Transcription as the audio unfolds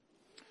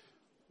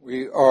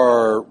We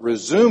are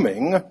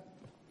resuming,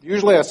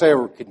 usually I say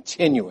we're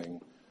continuing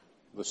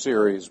the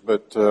series,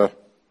 but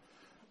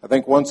I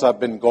think once I've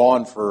been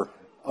gone for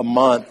a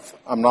month,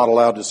 I'm not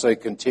allowed to say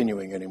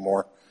continuing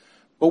anymore.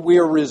 But we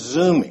are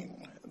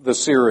resuming the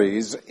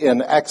series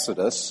in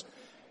Exodus,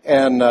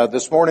 and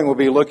this morning we'll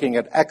be looking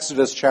at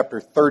Exodus chapter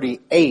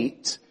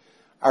 38.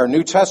 Our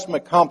New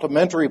Testament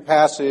complementary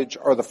passage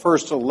are the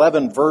first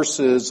 11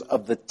 verses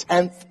of the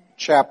 10th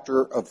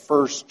chapter of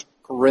 1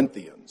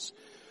 Corinthians.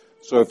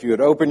 So if you would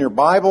open your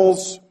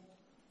Bibles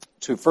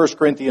to 1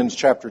 Corinthians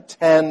chapter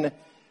 10,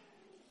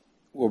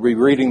 we'll be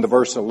reading the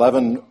verse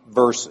 11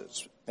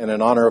 verses. And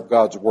in honor of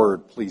God's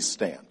word, please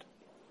stand.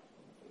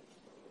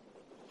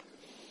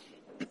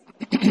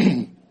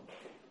 1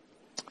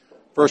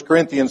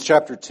 Corinthians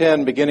chapter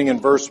 10, beginning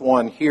in verse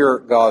 1, hear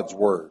God's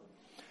word.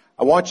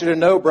 I want you to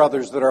know,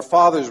 brothers, that our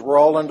fathers were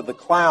all under the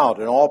cloud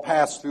and all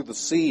passed through the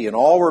sea, and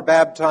all were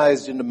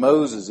baptized into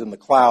Moses in the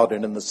cloud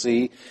and in the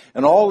sea,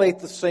 and all ate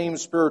the same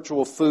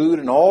spiritual food,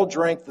 and all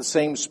drank the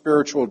same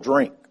spiritual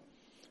drink.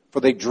 For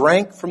they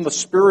drank from the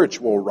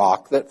spiritual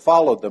rock that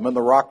followed them, and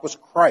the rock was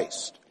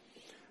Christ.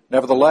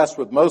 Nevertheless,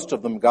 with most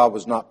of them God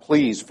was not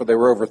pleased, for they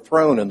were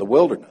overthrown in the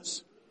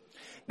wilderness.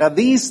 Now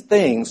these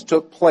things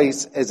took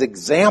place as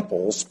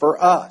examples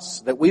for us,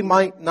 that we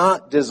might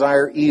not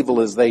desire evil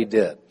as they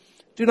did.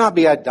 Do not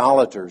be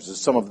idolaters, as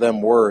some of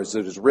them were, as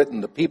it is written,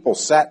 the people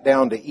sat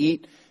down to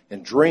eat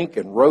and drink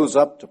and rose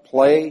up to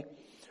play.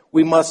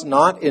 We must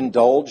not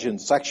indulge in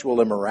sexual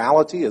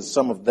immorality, as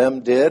some of them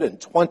did, and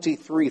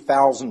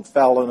 23,000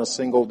 fell in a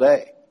single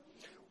day.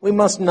 We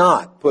must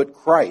not put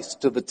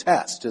Christ to the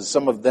test, as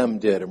some of them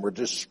did, and were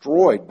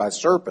destroyed by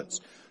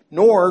serpents,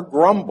 nor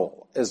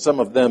grumble, as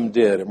some of them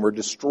did, and were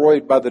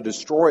destroyed by the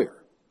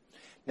destroyer.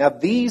 Now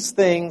these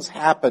things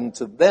happened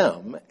to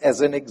them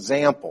as an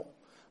example,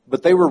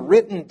 but they were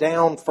written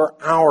down for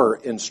our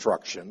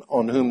instruction,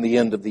 on whom the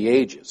end of the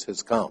ages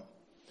has come.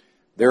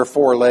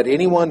 Therefore, let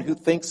anyone who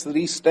thinks that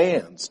he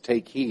stands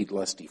take heed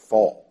lest he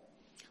fall.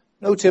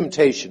 No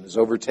temptation has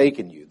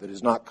overtaken you that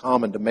is not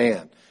common to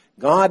man.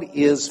 God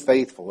is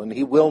faithful, and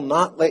he will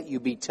not let you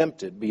be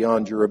tempted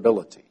beyond your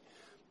ability.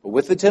 But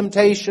with the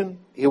temptation,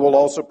 he will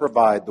also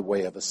provide the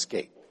way of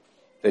escape,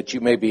 that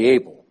you may be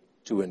able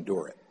to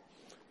endure it.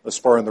 Thus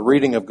far in the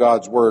reading of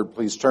God's word,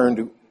 please turn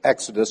to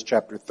Exodus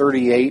chapter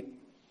 38,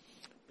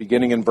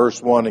 beginning in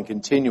verse 1 and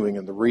continuing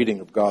in the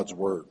reading of God's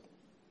word.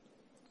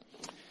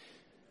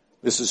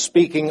 This is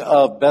speaking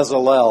of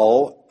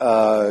Bezalel,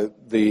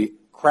 the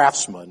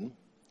craftsman,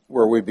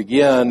 where we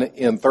begin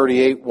in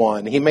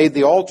 38:1. He made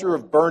the altar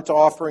of burnt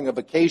offering of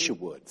acacia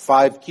wood.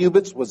 5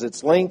 cubits was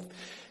its length,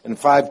 and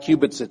 5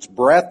 cubits its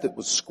breadth. It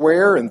was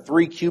square, and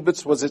 3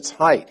 cubits was its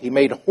height. He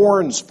made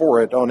horns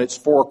for it on its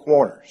 4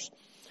 corners.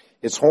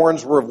 Its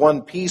horns were of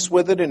one piece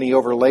with it, and he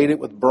overlaid it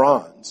with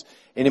bronze.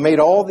 And he made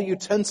all the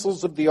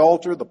utensils of the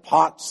altar, the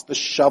pots, the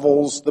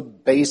shovels, the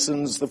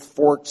basins, the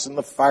forks, and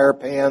the fire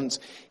pans.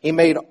 He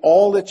made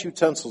all its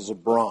utensils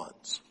of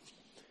bronze.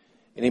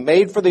 And he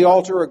made for the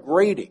altar a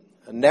grating,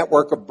 a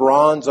network of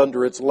bronze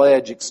under its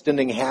ledge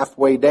extending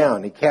halfway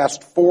down. He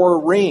cast 4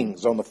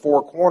 rings on the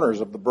 4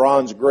 corners of the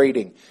bronze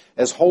grating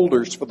as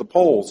holders for the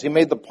poles. He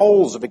made the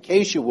poles of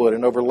acacia wood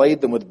and overlaid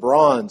them with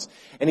bronze.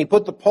 And he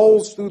put the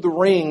poles through the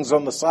rings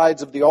on the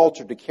sides of the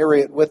altar to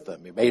carry it with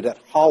them. He made it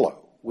hollow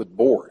with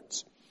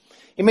boards.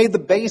 He made the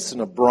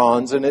basin of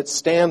bronze and its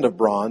stand of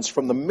bronze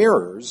from the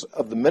mirrors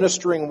of the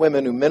ministering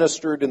women who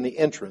ministered in the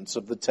entrance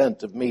of the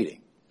tent of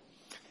meeting.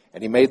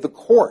 And he made the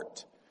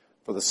court.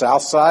 For the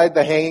south side,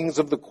 the hangings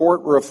of the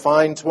court were of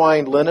fine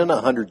twined linen,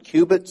 100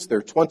 cubits.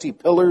 Their 20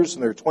 pillars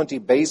and their 20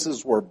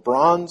 bases were of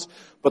bronze,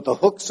 but the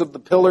hooks of the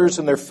pillars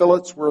and their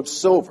fillets were of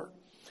silver.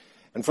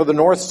 And for the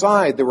north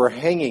side, there were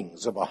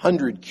hangings of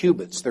 100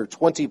 cubits. Their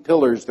 20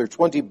 pillars, their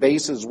 20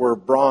 bases were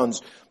of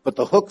bronze, but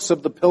the hooks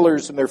of the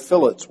pillars and their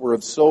fillets were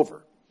of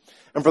silver.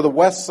 And for the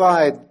west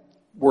side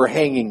were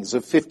hangings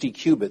of 50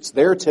 cubits.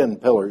 Their 10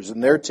 pillars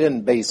and their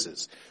 10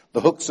 bases.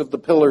 The hooks of the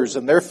pillars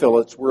and their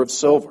fillets were of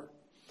silver.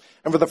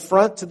 And for the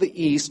front to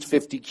the east,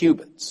 50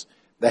 cubits.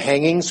 The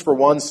hangings for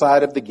one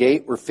side of the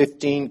gate were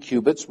 15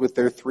 cubits with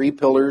their 3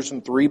 pillars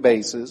and 3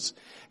 bases.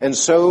 And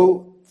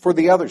so for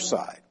the other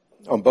side.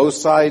 On both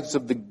sides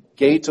of the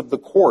gate of the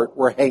court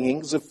were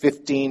hangings of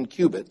 15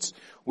 cubits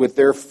with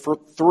their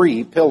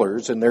 3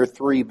 pillars and their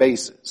 3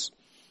 bases.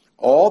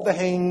 All the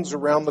hangings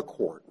around the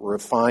court were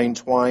of fine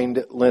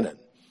twined linen.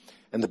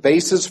 And the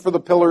bases for the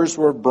pillars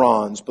were of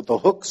bronze, but the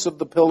hooks of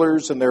the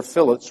pillars and their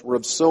fillets were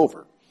of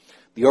silver.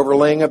 The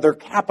overlaying of their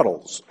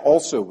capitals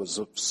also was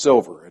of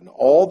silver, and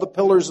all the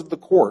pillars of the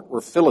court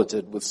were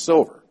filleted with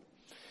silver.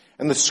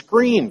 And the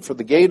screen for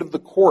the gate of the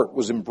court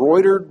was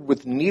embroidered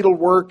with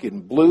needlework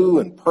in blue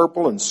and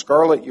purple and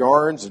scarlet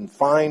yarns and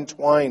fine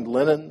twined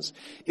linens.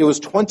 It was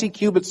 20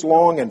 cubits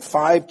long and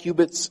 5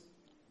 cubits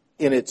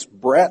in its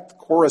breadth,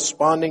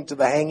 corresponding to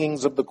the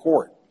hangings of the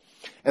court.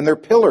 And their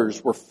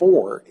pillars were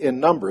 4 in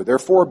number. Their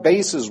 4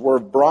 bases were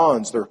of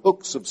bronze, their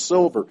hooks of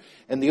silver,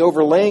 and the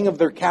overlaying of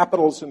their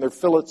capitals and their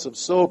fillets of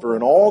silver.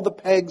 And all the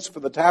pegs for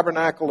the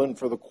tabernacle and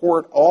for the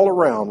court all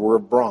around were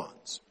of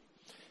bronze.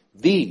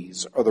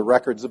 These are the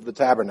records of the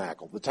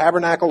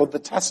tabernacle of the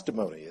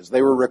testimony, as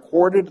they were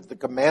recorded at the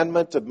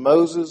commandment of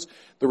Moses,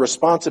 the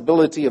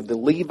responsibility of the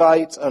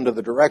Levites under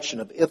the direction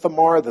of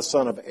Ithamar, the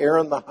son of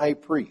Aaron, the high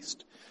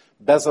priest.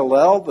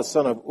 Bezalel, the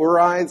son of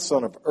Uri, the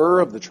son of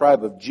Ur, of the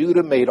tribe of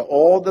Judah, made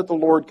all that the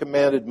Lord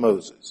commanded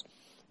Moses.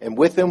 And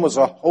with him was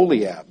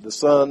Aholiab, the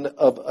son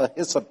of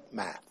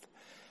Ahisamach,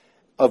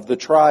 of the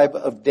tribe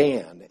of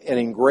Dan, an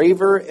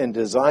engraver and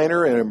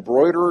designer and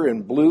embroiderer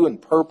in blue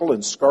and purple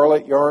and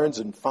scarlet yarns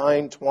and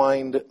fine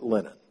twined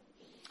linen.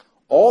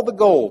 All the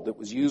gold that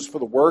was used for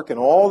the work and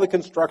all the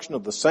construction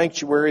of the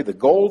sanctuary, the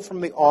gold from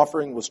the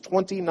offering was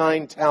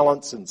 29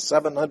 talents and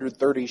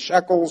 730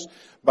 shekels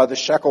by the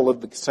shekel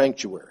of the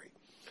sanctuary.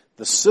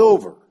 The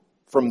silver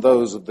from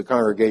those of the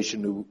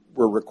congregation who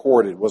were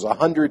recorded was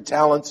 100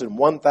 talents and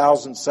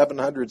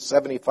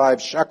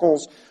 1,775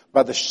 shekels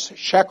by the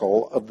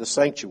shekel of the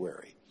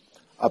sanctuary.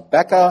 A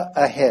bekah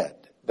a head,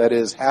 that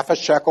is, half a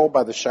shekel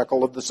by the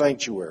shekel of the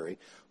sanctuary,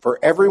 for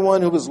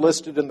everyone who was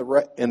listed in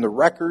the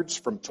records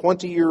from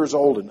 20 years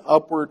old and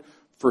upward,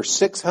 for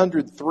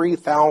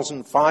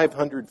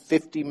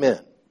 603,550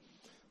 men.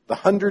 The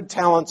 100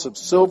 talents of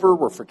silver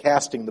were for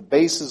casting the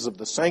bases of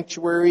the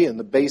sanctuary and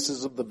the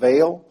bases of the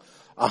veil.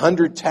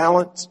 100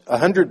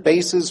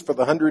 bases for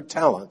the 100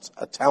 talents,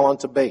 a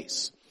talent a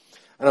base.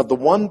 And of the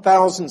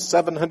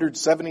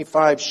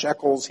 1,775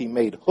 shekels, he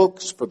made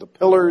hooks for the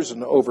pillars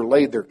and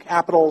overlaid their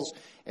capitals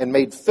and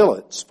made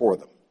fillets for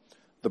them.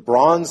 The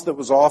bronze that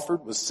was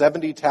offered was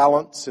 70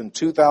 talents and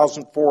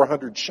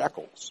 2,400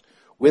 shekels.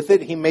 With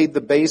it, he made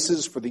the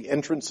bases for the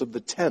entrance of the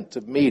tent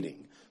of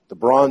meeting, the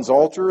bronze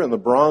altar and the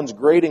bronze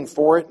grating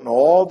for it, and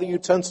all the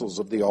utensils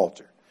of the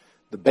altar.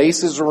 The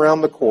bases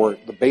around the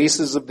court, the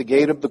bases of the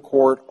gate of the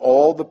court,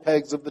 all the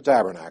pegs of the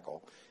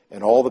tabernacle,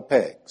 and all the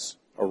pegs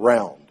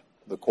around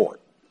the court.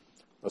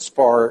 Thus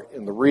far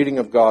in the reading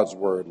of God's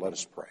word, let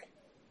us pray.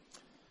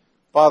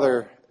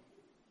 Father,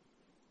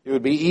 it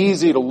would be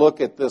easy to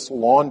look at this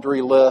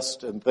laundry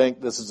list and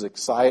think this is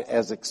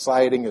as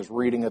exciting as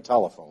reading a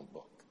telephone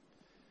book.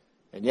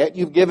 And yet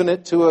you've given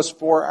it to us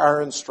for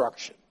our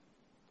instruction.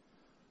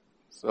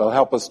 So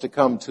help us to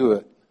come to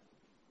it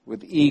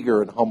with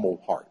eager and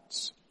humble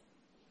hearts.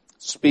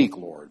 Speak,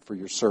 Lord, for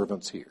your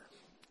servants here.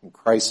 In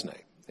Christ's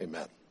name,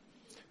 amen.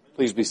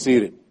 Please be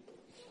seated.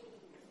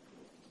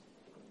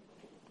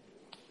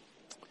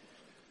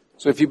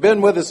 So if you've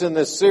been with us in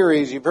this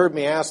series, you've heard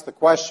me ask the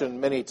question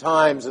many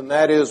times, and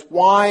that is,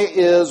 why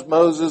is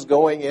Moses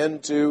going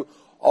into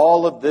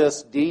all of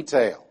this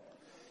detail?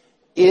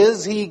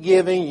 Is he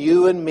giving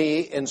you and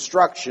me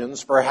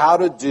instructions for how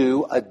to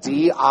do a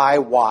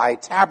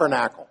DIY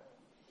tabernacle?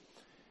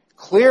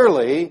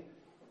 Clearly,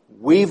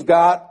 we've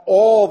got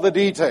all the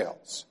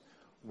details.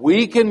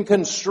 We can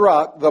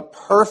construct the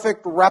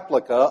perfect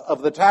replica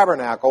of the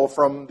tabernacle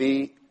from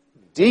the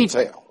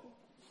detail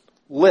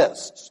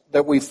lists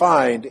that we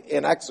find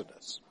in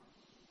Exodus.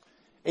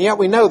 And yet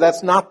we know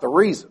that's not the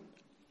reason.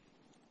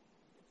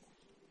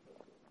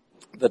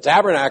 The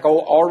tabernacle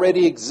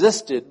already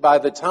existed by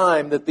the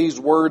time that these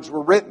words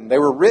were written. They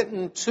were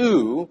written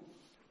to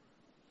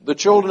the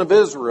children of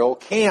Israel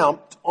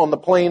camped on the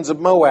plains of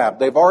Moab.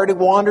 They've already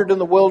wandered in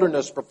the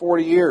wilderness for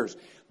 40 years.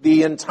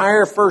 The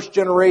entire first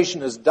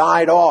generation has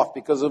died off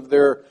because of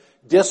their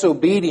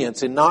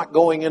disobedience in not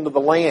going into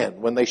the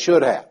land when they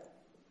should have.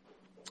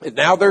 And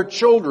now their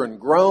children,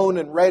 grown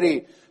and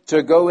ready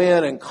to go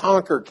in and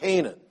conquer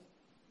Canaan,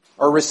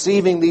 are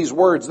receiving these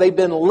words. They've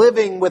been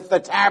living with the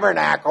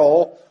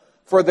tabernacle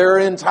for their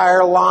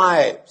entire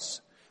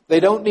lives. They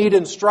don't need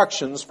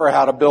instructions for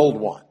how to build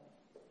one.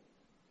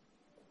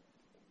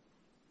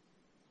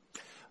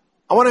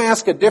 I want to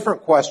ask a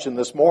different question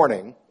this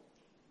morning.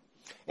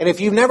 And if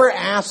you've never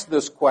asked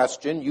this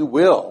question, you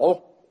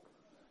will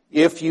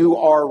if you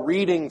are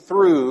reading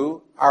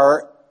through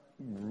our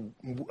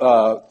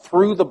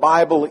Through the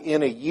Bible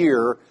in a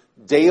Year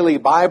daily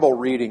Bible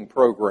reading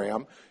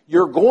program.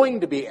 You're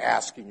going to be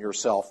asking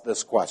yourself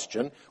this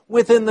question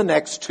within the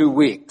next 2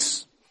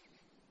 weeks.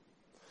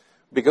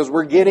 Because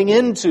we're getting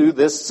into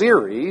this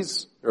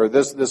series, or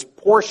this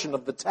portion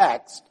of the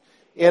text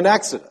in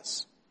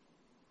Exodus.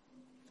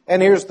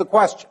 And here's the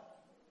question.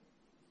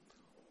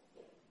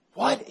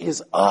 What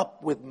is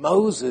up with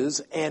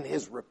Moses and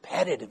his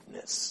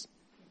repetitiveness?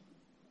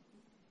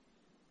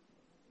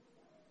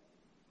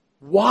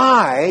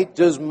 Why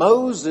does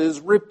Moses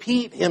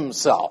repeat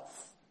himself?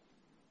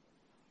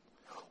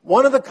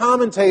 One of the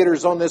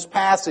commentators on this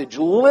passage,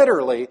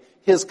 literally,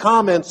 his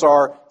comments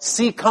are,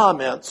 see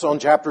comments on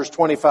chapters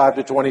 25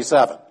 to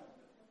 27.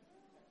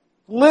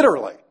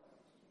 Literally.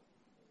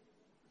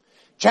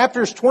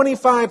 Chapters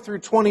 25 through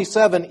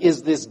 27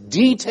 is this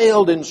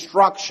detailed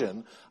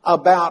instruction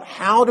about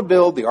how to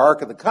build the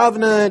Ark of the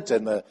Covenant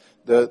and the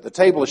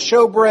table of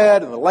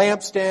showbread and the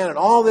lampstand and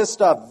all this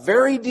stuff.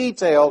 Very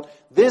detailed.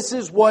 This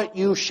is what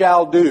you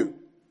shall do.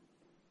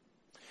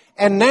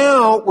 And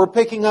now we're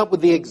picking up with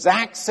the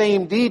exact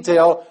same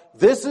detail.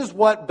 This is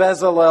what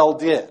Bezalel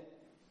did.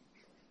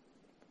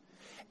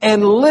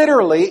 And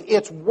literally,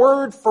 it's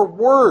word for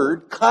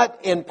word,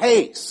 cut and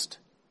paste.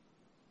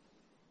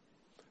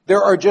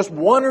 There are just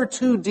one or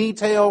two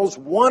details,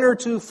 one or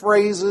two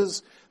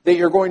phrases that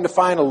you're going to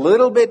find a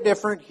little bit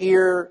different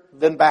here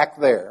than back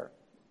there.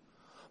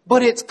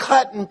 But it's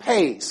cut and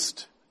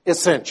paste,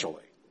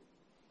 essentially.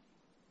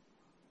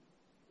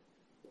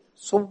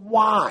 So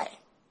why?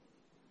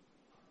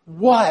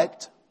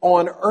 What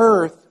on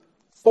earth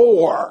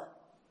for?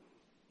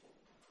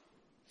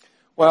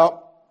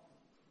 Well,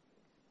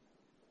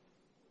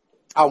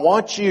 I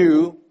want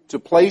you to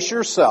place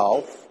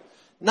yourself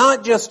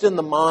not just in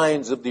the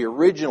minds of the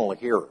original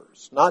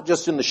hearers, not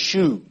just in the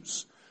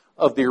shoes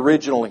of the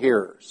original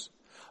hearers,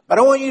 but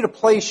I want you to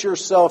place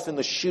yourself in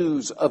the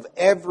shoes of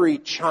every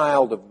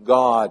child of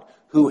God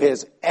who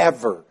has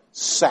ever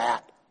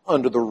sat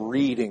under the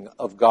reading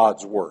of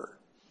God's Word.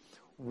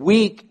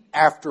 Week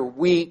after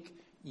week,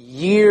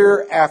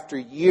 year after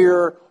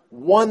year,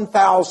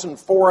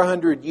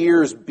 1,400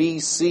 years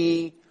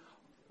BC,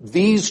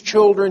 these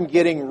children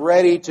getting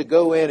ready to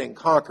go in and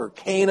conquer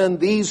Canaan,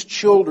 these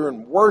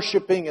children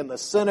worshiping in the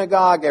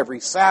synagogue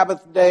every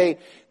Sabbath day,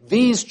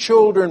 these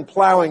children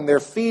plowing their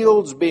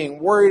fields, being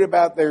worried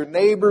about their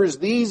neighbors,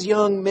 these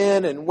young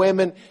men and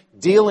women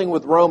dealing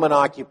with Roman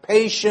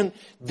occupation,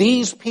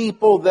 these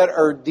people that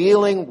are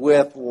dealing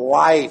with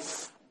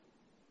life.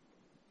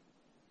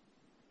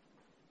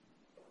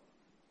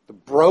 The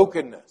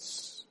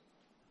brokenness,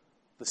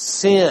 the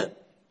sin,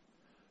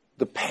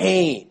 the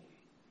pain,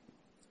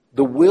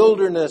 the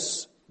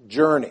wilderness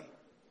journey.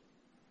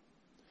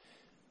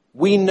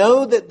 We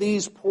know that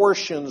these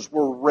portions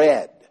were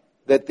read,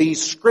 that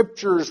these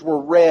scriptures were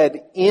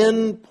read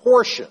in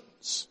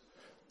portions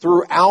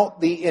throughout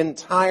the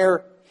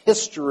entire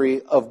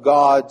history of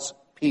God's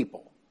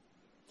people.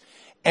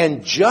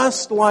 And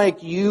just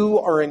like you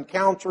are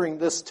encountering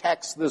this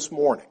text this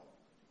morning,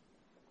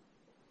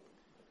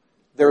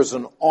 there's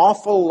an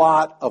awful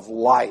lot of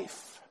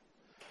life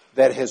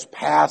that has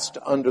passed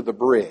under the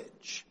bridge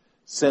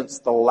since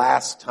the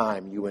last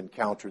time you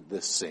encountered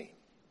this scene.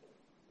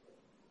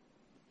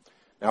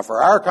 Now,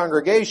 for our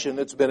congregation,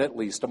 it's been at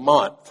least a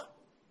month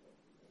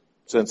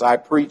since I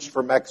preached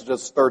from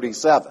Exodus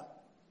 37.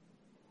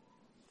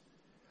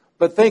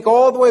 But think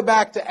all the way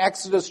back to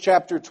Exodus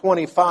chapter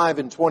 25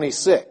 and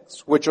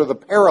 26, which are the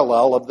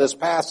parallel of this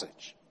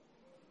passage.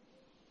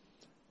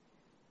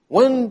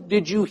 When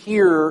did you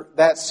hear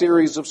that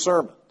series of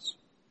sermons?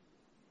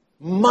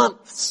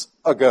 Months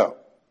ago.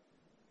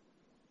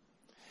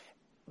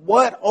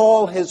 What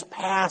all has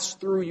passed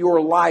through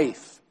your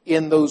life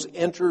in those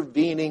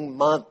intervening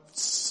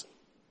months?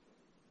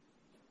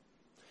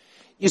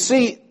 You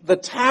see, the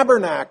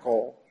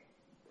tabernacle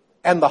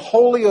and the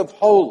Holy of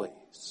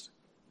Holies,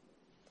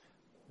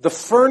 the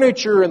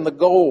furniture and the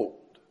gold,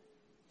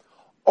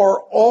 are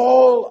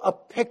all a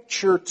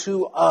picture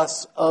to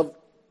us of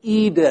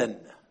Eden.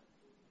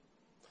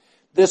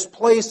 This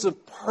place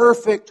of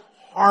perfect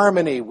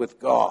harmony with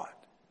God.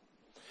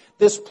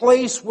 This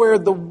place where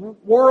the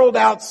world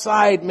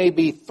outside may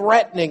be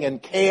threatening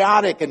and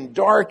chaotic and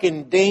dark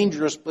and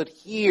dangerous, but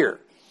here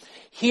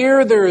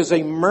there is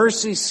a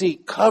mercy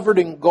seat covered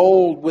in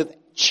gold with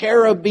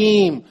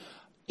cherubim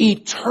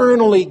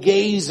eternally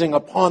gazing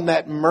upon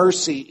that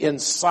mercy in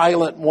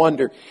silent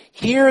wonder.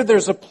 Here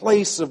there's a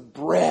place of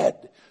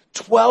bread,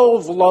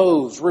 12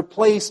 loaves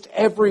replaced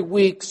every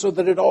week so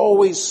that it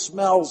always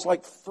smells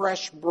like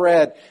fresh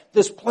bread.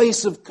 This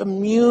place of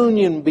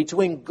communion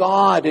between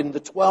God and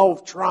the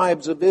 12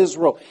 tribes of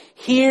Israel.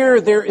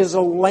 Here there is a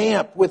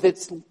lamp with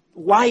its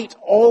light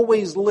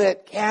always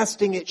lit,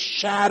 casting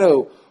its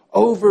light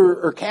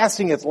over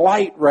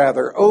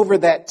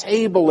that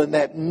table and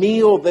that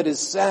meal that is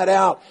set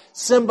out,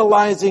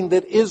 symbolizing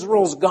that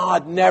Israel's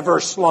God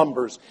never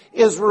slumbers.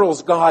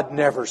 Israel's God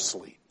never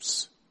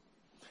sleeps.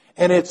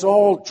 And it's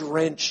all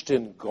drenched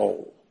in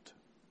gold.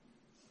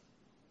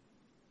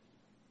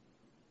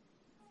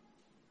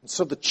 And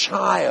so the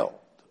child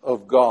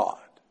of God,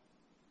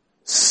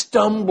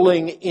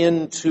 stumbling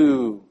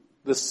into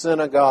the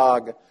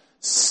synagogue,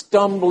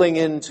 stumbling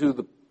into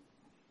the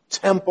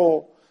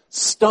temple,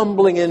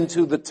 stumbling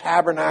into the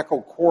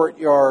tabernacle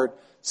courtyard,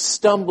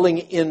 stumbling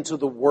into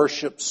the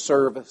worship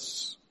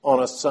service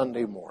on a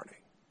Sunday morning.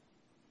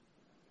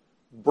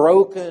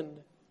 Broken,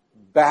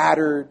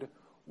 battered,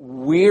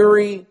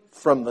 weary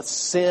from the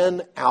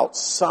sin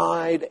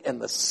outside and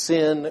the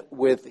sin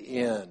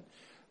within.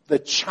 The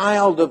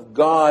child of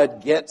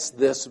God gets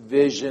this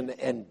vision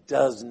and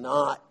does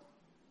not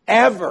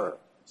ever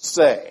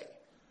say,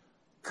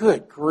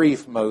 "Good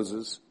grief,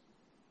 Moses,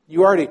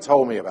 you already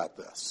told me about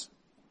this."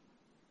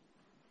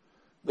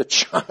 The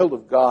child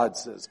of God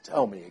says,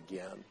 "Tell me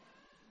again.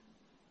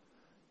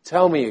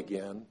 Tell me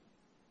again,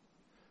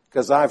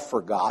 because I've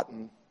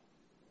forgotten.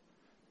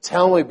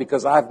 Tell me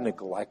because I've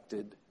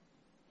neglected.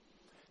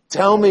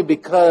 Tell me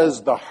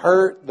because the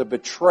hurt, the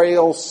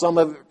betrayal, some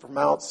of it from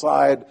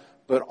outside,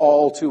 but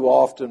all too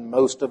often,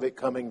 most of it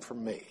coming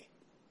from me.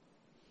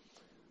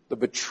 The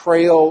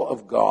betrayal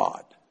of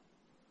God,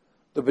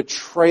 the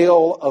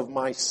betrayal of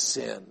my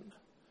sin,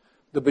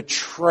 the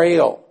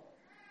betrayal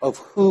of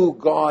who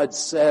God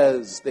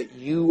says that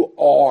you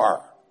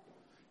are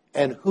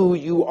and who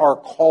you are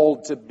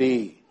called to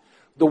be.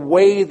 the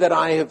way that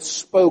I have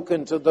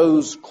spoken to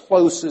those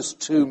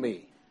closest to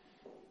me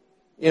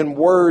in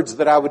words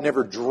that I would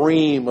never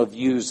dream of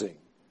using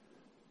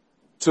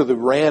to the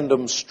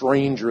random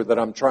stranger that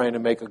I'm trying to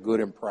make a good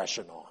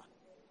impression on.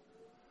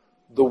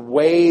 The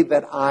way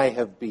that I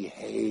have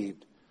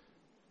behaved,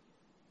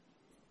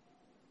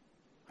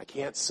 I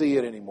can't see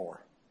it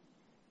anymore.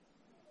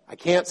 I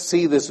can't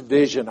see this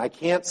vision. I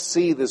can't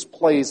see this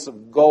place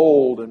of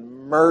gold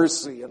and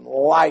mercy and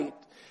light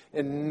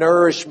and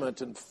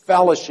nourishment and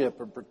fellowship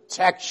and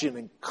protection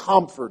and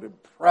comfort and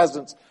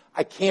presence.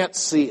 I can't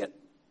see it.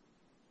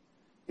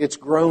 It's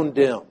grown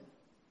dim.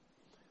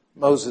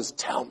 Moses,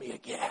 tell me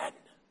again.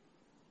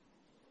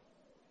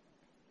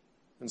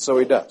 And so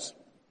he does.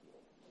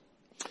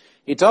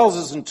 He tells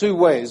us in two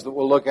ways that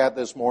we'll look at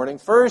this morning.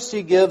 First,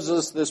 he gives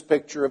us this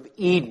picture of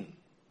Eden.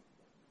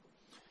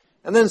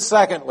 And then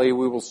secondly,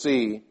 we will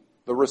see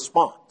the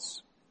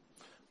response.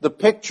 The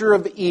picture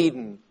of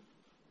Eden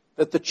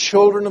that the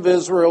children of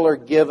Israel are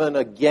given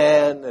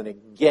again and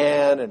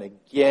again and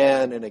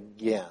again and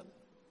again.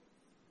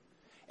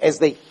 As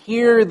they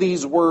hear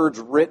these words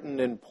written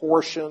in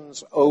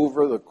portions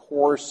over the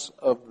course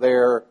of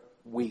their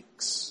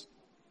weeks.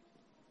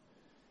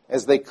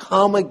 As they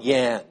come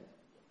again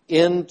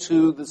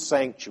into the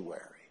sanctuary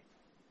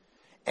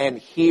and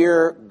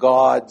hear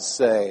God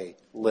say,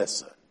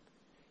 listen,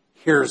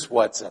 here's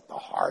what's at the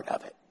heart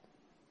of it.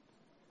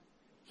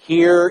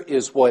 Here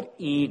is what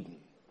Eden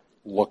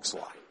looks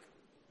like.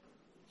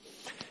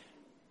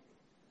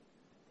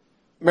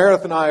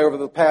 Meredith and I, over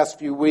the past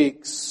few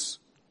weeks,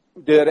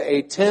 did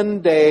a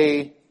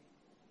 10-day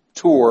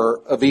tour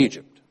of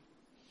Egypt.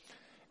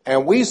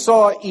 And we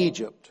saw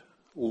Egypt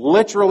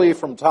literally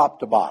from top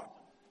to bottom.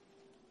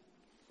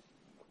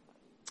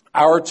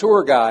 Our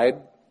tour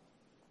guide,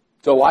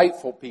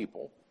 delightful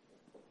people,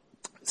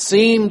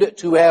 seemed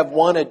to have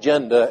one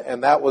agenda,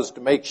 and that was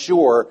to make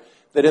sure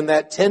that in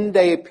that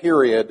 10-day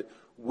period,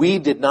 we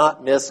did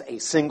not miss a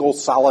single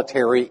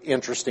solitary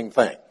interesting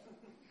thing.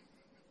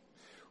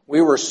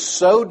 We were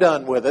so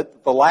done with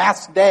it, the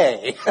last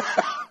day,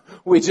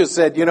 we just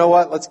said, you know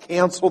what, let's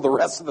cancel the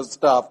rest of the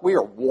stuff. We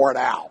are worn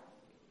out.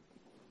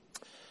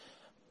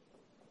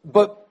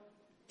 But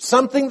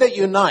something that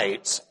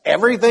unites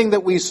everything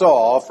that we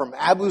saw from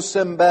Abu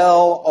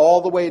Simbel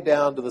all the way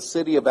down to the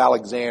city of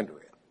Alexandria.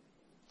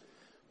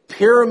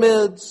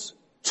 Pyramids,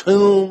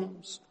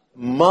 tombs,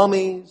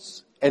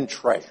 mummies, and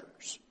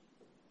treasures.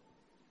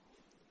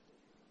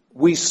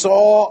 We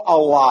saw a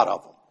lot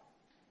of them.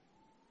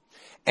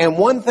 And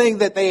one thing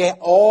that they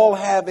all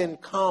have in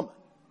common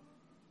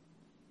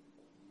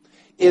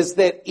is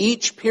that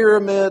each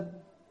pyramid,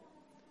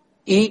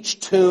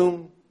 each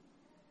tomb,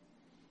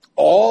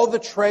 all the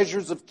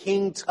treasures of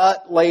King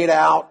Tut laid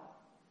out,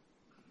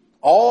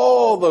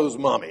 all those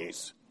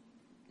mummies,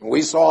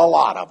 we saw a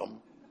lot of them,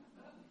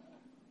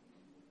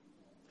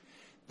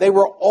 they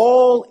were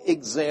all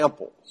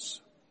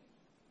examples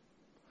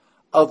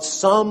of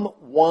some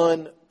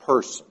one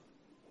person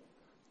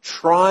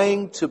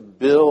trying to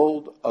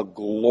build a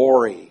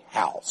glory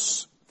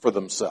house for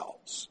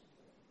themselves.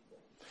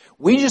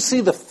 We just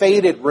see the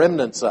faded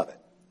remnants of it.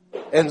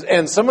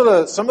 And some of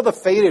the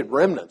faded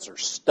remnants are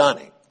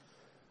stunning.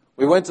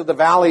 We went to the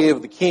Valley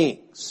of the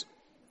Kings,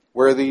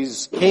 where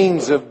these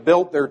kings have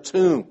built their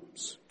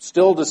tombs,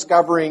 still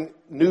discovering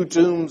new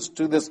tombs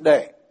to this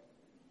day.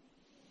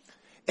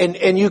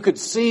 And you could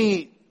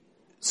see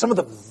some of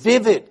the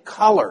vivid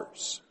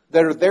colors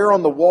that are there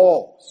on the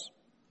walls.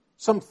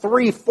 Some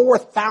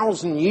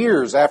 3,000-4,000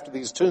 years after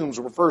these tombs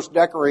were first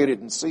decorated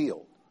and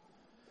sealed.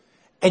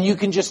 And you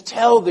can just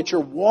tell that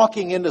you're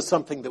walking into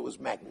something that was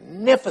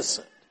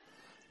magnificent.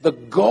 The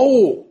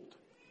gold.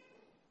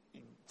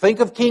 Think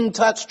of King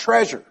Tut's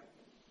treasure.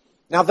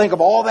 Now think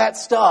of all that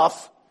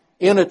stuff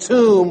in a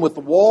tomb with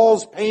the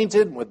walls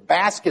painted and with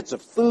baskets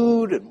of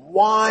food and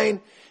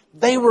wine.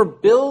 They were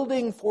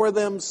building for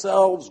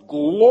themselves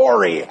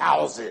glory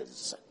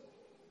houses.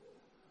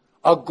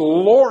 A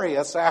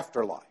glorious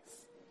afterlife.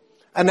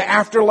 An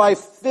afterlife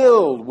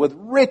filled with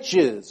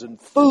riches and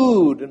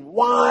food and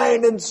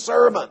wine and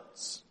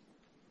servants.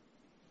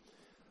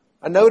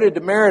 I noted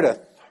to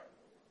Meredith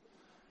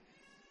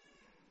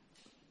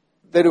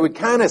that it would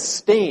kind of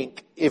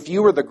stink if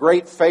you were the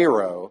great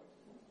Pharaoh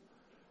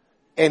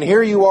and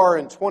here you are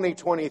in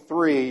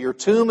 2023, your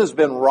tomb has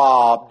been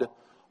robbed,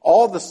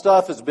 all the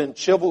stuff has been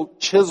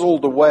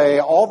chiseled away,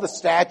 all the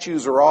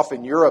statues are off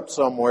in Europe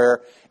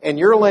somewhere, and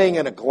you're laying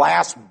in a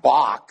glass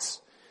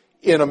box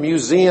in a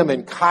museum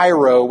in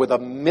Cairo with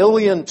 1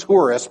 million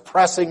tourists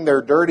pressing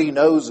their dirty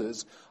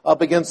noses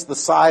up against the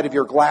side of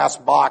your glass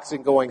box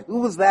and going, who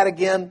was that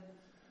again?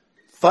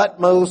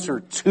 Thutmose or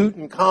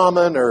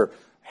Tutankhamun or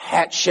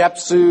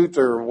Hatshepsut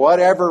or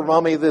whatever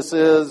mummy this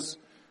is?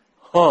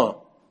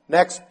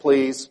 Next,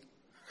 please.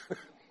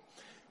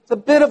 It's a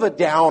bit of a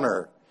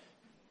downer,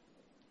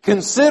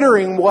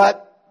 considering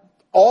what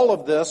all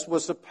of this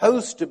was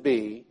supposed to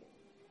be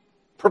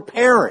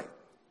preparing.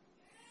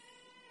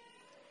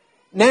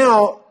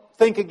 Now,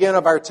 think again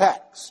of our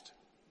text.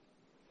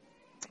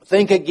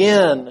 Think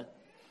again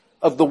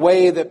of the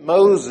way that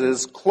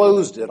Moses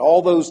closed it,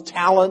 all those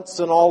talents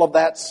and all of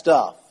that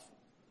stuff.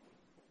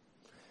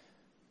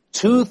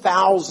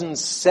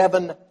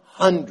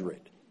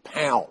 2,700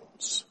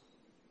 pounds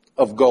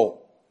of gold.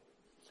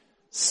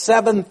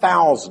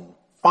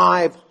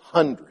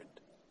 7,500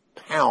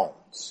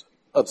 pounds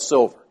of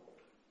silver.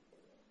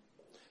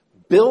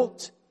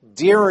 Built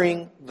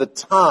during the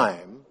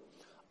time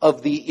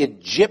of the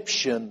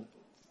Egyptian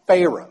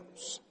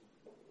pharaohs.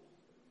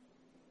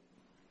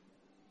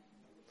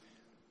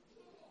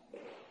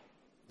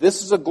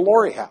 This is a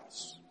glory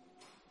house.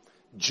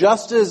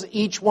 Just as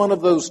each one of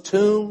those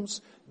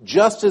tombs,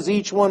 just as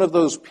each one of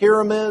those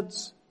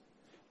pyramids,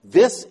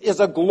 this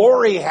is a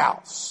glory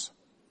house.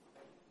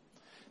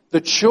 The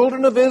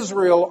children of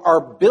Israel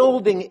are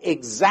building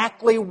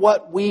exactly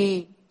what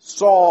we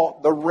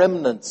saw the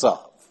remnants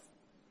of.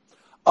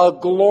 A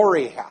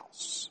glory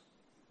house.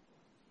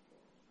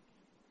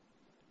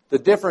 The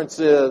difference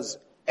is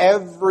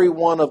every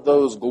one of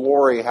those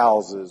glory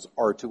houses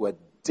are to a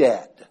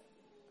dead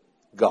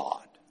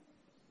God.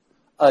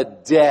 A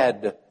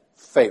dead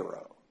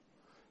Pharaoh.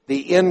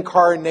 The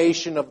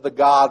incarnation of the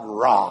god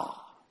Ra,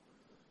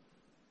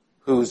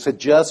 who's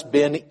just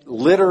been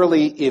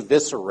literally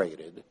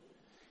eviscerated.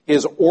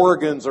 His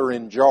organs are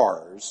in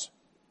jars.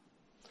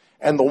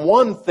 And the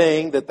one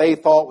thing that they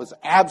thought was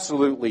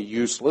absolutely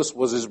useless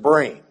was his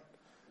brain,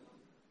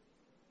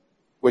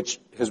 which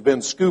has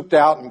been scooped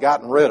out and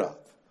gotten rid of.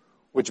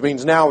 Which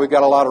means now we've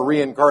got a lot of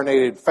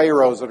reincarnated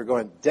pharaohs that are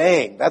going,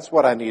 dang, that's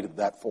what I needed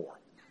that for.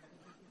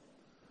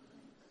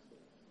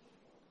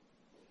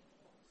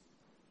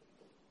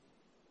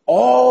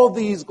 All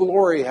these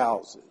glory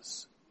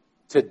houses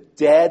to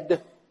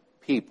dead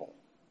people.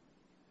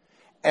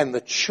 And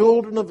the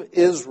children of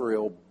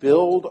Israel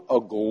build a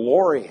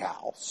glory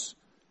house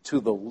to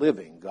the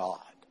living God.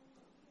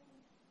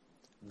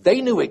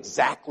 They knew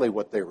exactly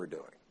what they were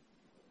doing.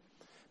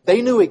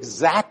 They knew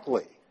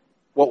exactly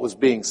what was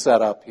being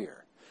set up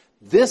here.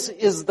 This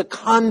is the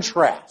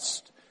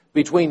contrast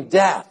between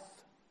death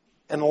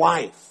and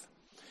life.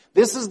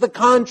 This is the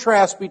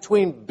contrast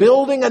between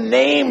building a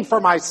name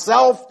for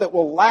myself that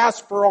will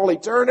last for all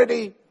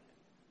eternity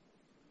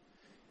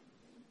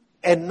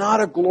and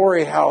not a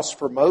glory house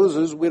for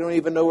Moses. We don't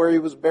even know where he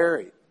was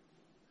buried.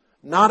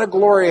 Not a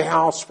glory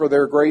house for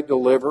their great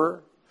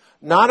deliverer.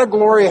 Not a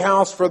glory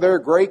house for their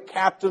great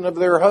captain of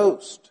their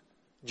host,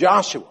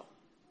 Joshua.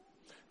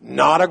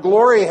 Not a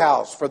glory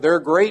house for their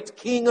great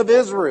king of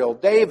Israel,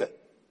 David.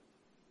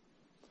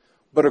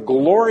 But a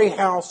glory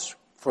house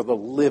for the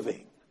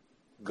living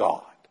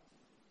God.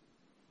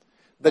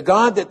 The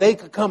God that they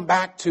could come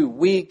back to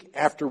week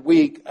after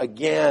week,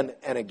 again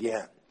and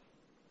again.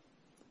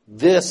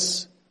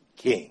 This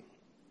King.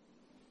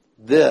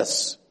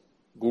 This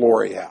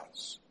glory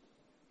house.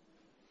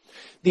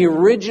 The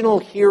original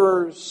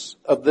hearers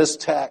of this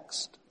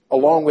text,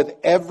 along with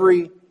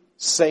every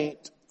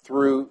saint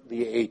through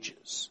the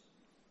ages,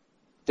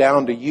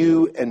 down to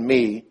you and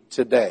me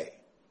today,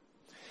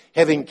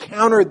 have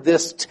encountered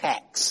this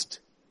text,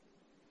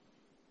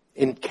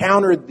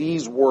 encountered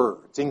these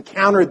words,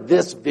 encountered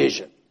this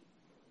vision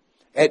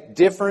at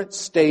different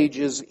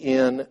stages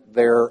in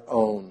their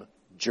own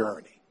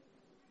journey.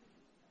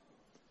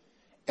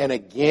 And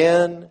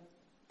again,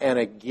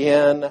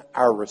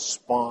 our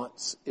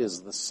response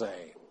is the same.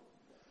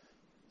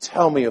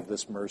 Tell me of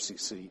this mercy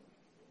seat.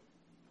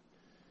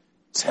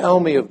 Tell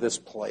me of this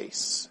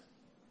place.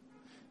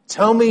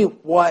 Tell me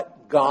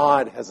what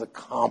God has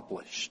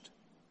accomplished.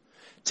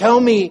 Tell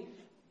me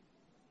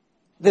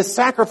this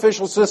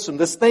sacrificial system,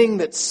 this thing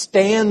that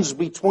stands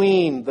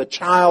between the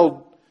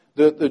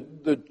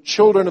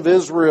children of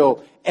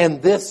Israel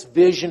and this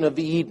vision of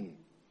Eden,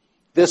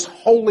 this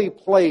holy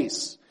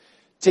place.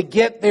 To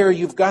get there,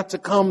 you've got to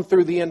come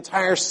through the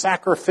entire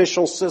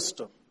sacrificial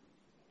system.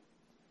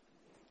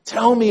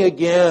 Tell me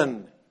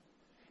again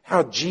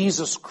how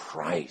Jesus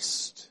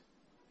Christ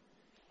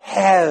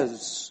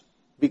has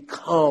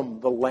become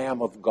the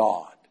Lamb of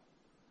God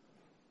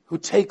who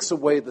takes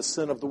away the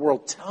sin of the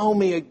world. Tell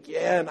me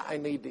again, I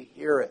need to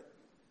hear it.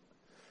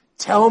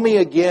 Tell me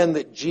again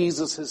that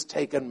Jesus has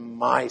taken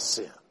my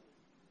sin.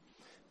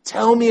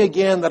 Tell me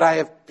again that I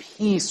have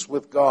peace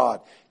with God.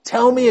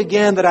 Tell me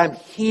again that I'm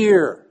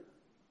here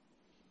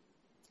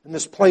in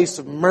this place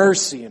of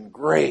mercy and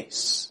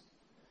grace.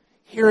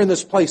 Here in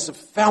this place of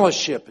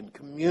fellowship and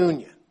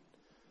communion.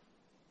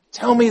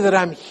 Tell me that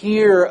I'm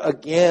here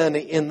again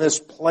in this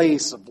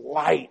place of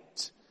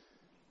light,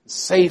 and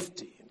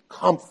safety, and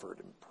comfort,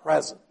 and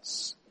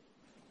presence.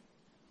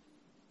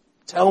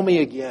 Tell me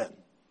again.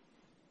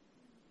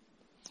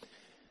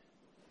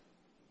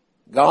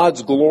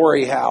 God's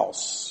glory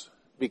house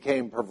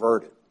became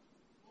perverted.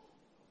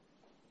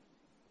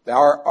 The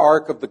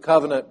Ark of the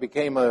Covenant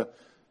became a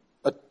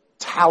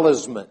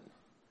talisman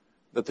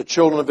that the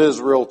children of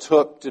Israel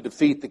took to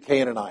defeat the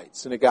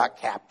Canaanites, and it got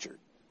captured.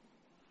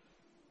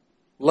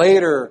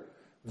 Later,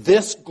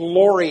 this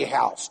glory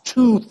house,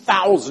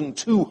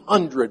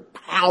 2,200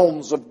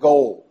 pounds of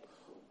gold,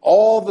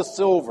 all the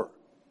silver.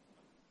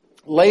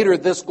 Later,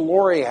 this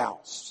glory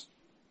house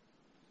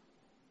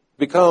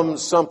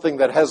becomes something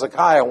that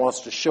Hezekiah wants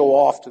to show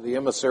off to the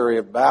emissary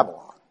of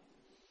Babylon.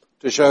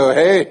 To show,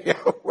 hey,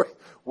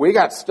 we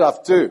got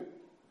stuff too.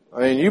 I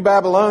mean, you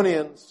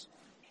Babylonians,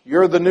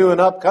 you're the new and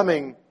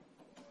upcoming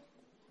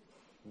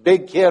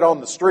big kid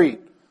on the street.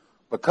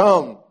 But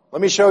come,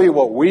 let me show you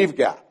what we've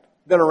got.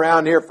 Been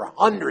around here for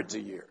hundreds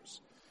of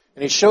years.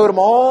 And he showed him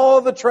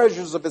all the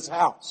treasures of his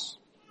house.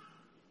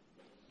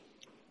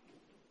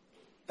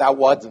 That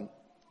wasn't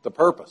the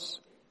purpose.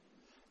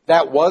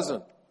 That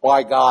wasn't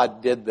why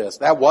God did this.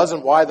 That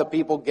wasn't why the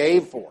people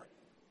gave for it.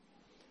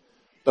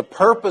 The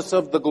purpose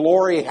of the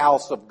glory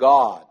house of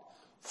God,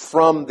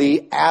 from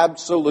the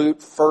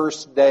absolute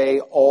first day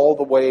all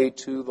the way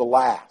to the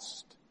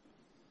last,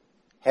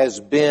 has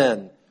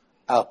been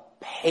a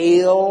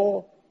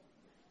pale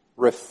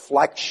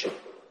reflection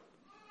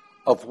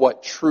of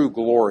what true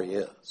glory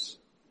is.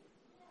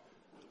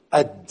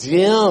 A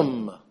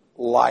dim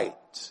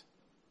light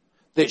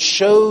that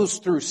shows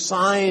through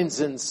signs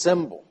and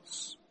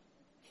symbols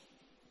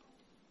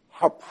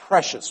how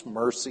precious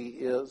mercy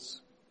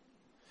is,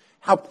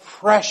 how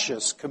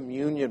precious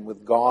communion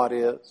with God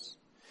is,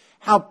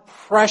 how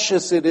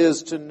precious it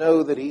is to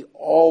know that He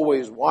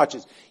always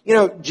watches. You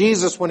know,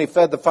 Jesus, when He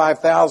fed the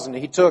 5,000,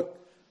 He took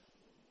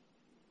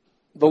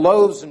the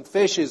loaves and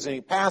fishes and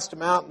He passed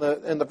them out.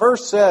 And the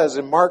verse says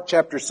in Mark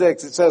chapter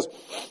 6, it says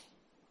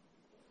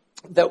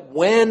that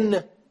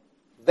when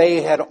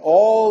they had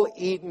all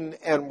eaten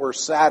and were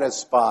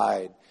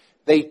satisfied,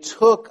 they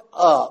took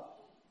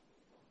up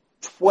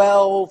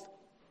 12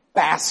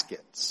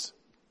 baskets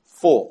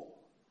full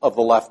of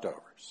the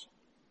leftovers.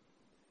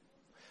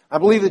 I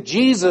believe that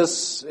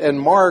Jesus and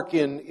Mark,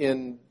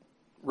 in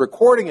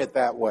recording it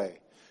that way,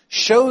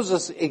 shows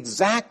us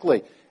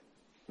exactly,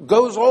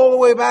 goes all the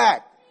way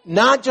back.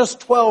 Not just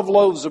 12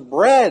 loaves of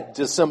bread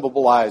to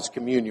symbolize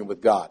communion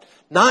with God.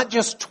 Not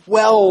just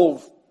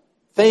 12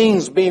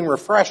 things being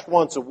refreshed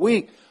once a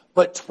week,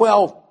 but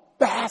 12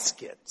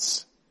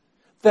 baskets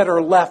that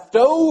are left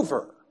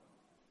over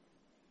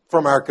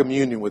from our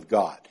communion with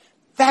God.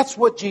 That's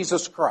what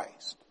Jesus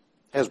Christ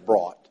has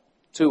brought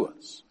to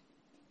us.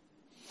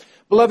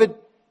 Beloved,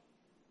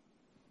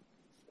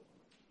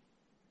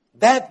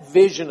 that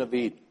vision of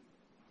Eden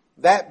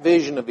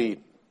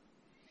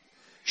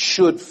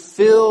should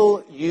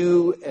fill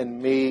you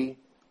and me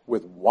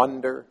with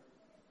wonder,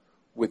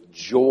 with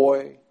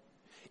joy.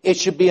 It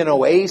should be an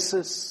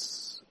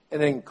oasis,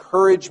 an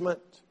encouragement.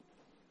 It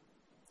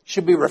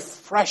should be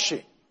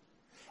refreshing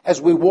as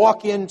we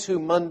walk into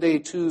Monday,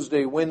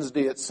 Tuesday,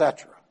 Wednesday,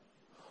 etc.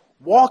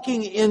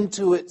 Walking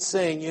into it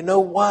saying, you know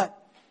what?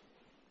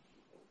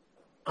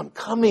 I'm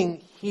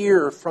coming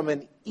here from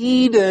an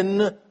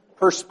Eden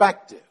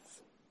perspective.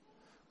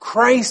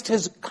 Christ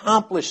has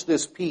accomplished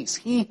this peace.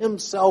 He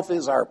Himself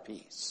is our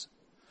peace,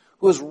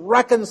 who has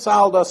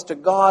reconciled us to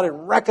God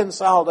and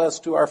reconciled us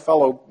to our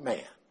fellow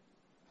man.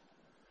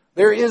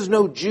 There is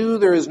no Jew,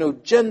 there is no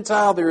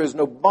Gentile, there is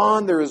no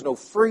bond, there is no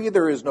free,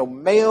 there is no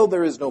male,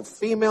 there is no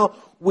female.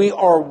 We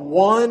are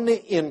one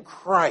in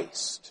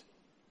Christ.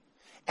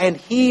 And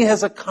He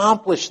has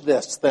accomplished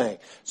this thing.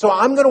 So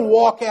I'm going to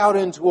walk out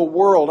into a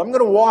world, I'm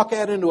going to walk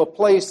out into a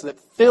place that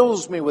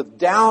fills me with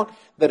doubt,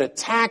 that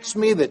attacks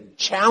me, that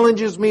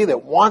challenges me,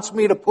 that wants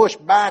me to push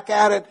back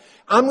at it.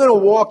 I'm going to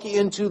walk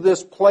into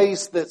this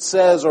place that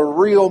says a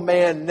real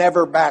man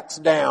never backs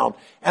down.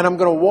 And I'm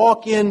going to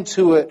walk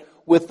into it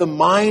with the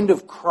mind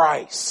of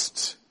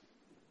Christ.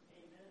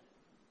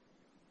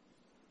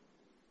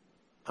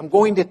 I'm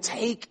going to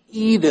take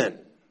Eden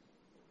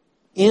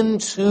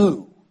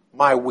into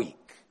my week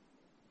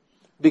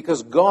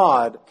because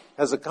God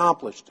has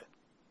accomplished it.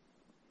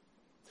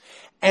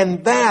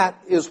 And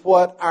that is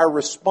what our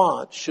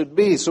response should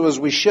be. So as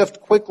we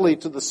shift quickly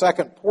to the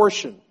second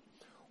portion,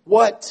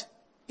 what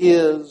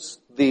is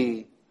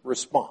the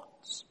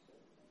response?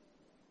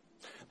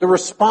 The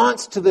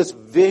response to this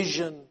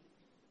vision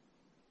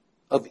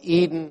of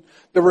Eden,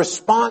 the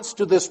response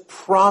to this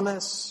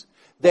promise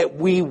that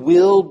we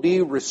will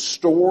be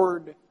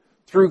restored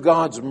through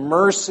God's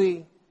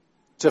mercy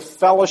to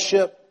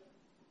fellowship,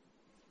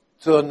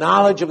 to a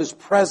knowledge of His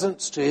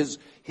presence, to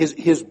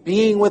His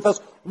being with us.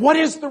 What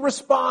is the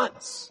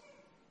response?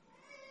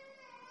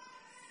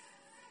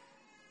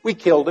 We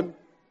killed Him.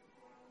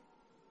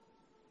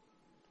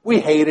 We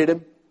hated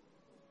Him.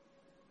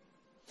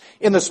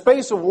 In the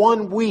space of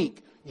 1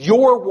 week,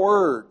 your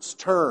words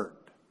turned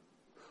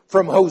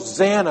from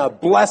Hosanna,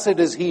 blessed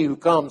is he who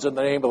comes in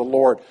the name of the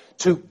Lord,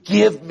 to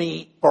give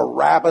me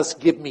Barabbas,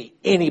 give me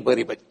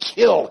anybody, but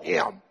kill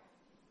him.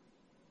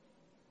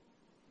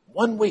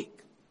 1 week.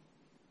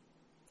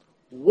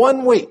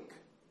 1 week.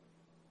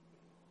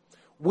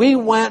 We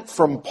went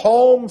from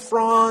palm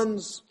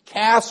fronds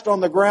cast on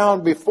the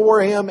ground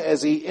before Him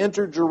as He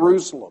entered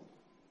Jerusalem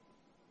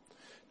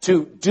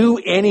to do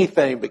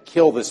anything but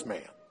kill this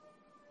man.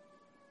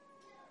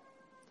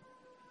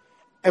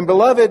 And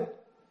beloved,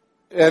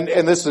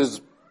 and this is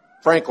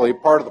frankly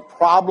part of the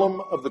problem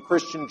of the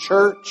Christian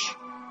church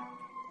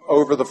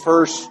over the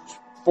first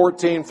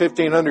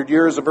 1,500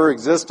 years of her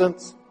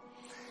existence,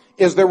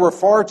 is there were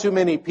far too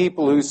many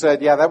people who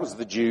said, yeah, that was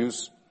the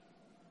Jews.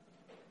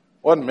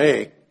 Wasn't me.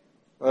 It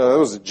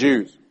was the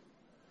Jews.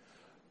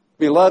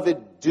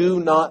 Beloved, do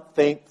not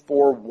think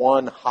for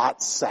one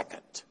hot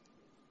second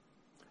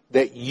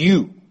that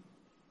you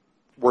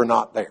were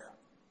not there.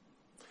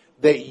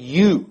 That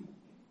you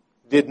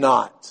did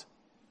not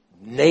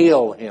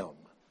nail him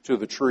to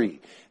the tree.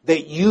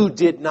 That you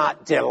did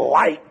not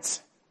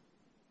delight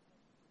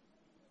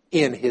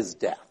in his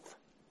death.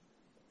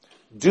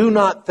 Do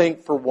not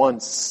think for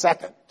 1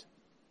 second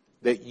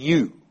that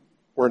you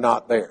were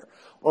not there.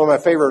 One of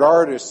my favorite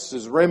artists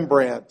is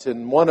Rembrandt,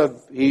 and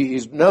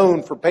he's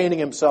known for painting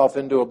himself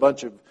into a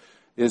bunch of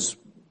his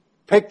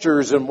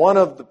pictures, and one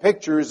of the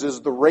pictures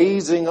is the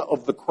raising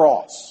of the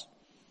cross.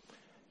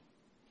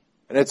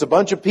 And it's a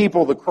bunch of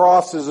people. The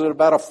cross is at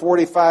about a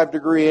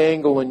 45-degree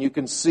angle, and you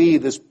can see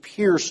this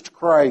pierced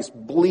Christ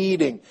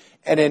bleeding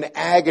and in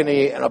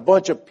agony, and a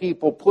bunch of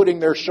people putting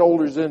their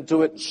shoulders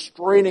into it and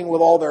straining with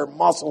all their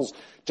muscles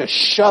to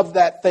shove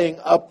that thing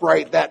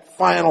upright, that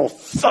final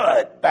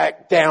thud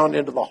back down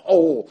into the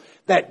hole,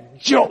 that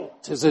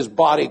jolt as his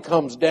body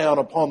comes down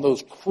upon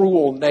those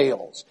cruel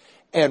nails.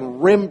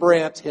 And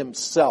Rembrandt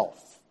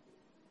himself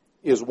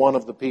is one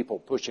of the people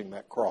pushing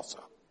that cross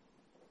up.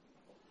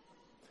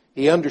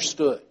 He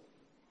understood.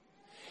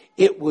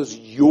 It was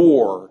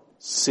your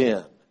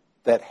sin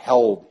that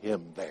held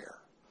him there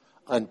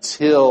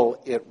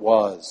until it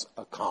was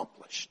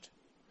accomplished.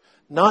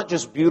 Not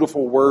just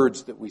beautiful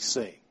words that we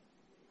sing,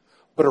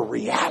 but a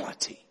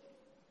reality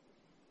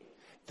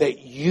that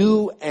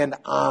you and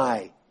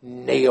I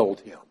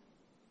nailed him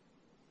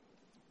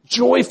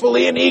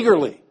joyfully and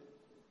eagerly.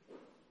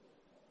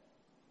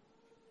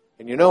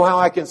 And you know how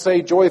I can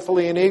say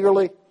joyfully and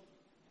eagerly?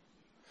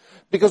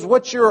 Because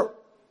what's your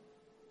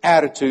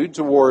attitude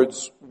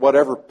towards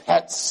whatever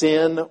pet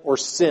sin or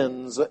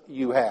sins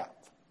you have?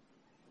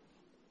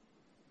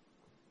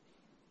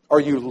 Are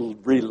you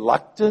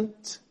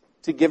reluctant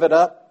to give it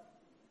up?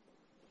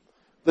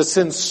 The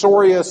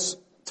censorious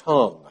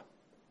tongue,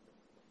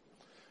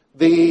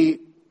 the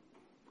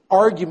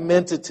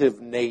argumentative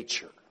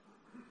nature,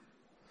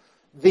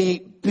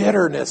 the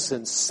bitterness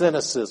and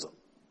cynicism,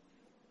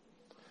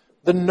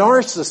 the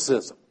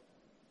narcissism,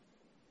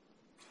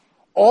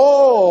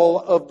 all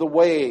of the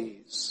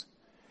ways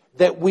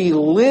that we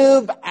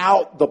live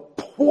out the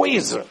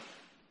poison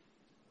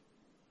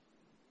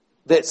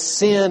that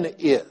sin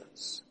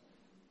is,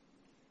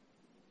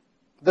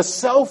 the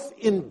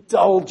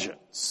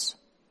self-indulgence.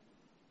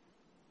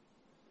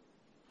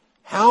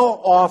 How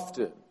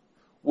often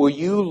will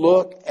you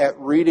look at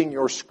reading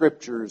your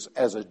scriptures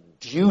as a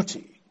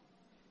duty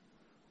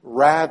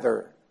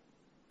rather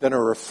than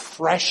a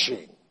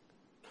refreshing,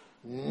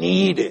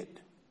 needed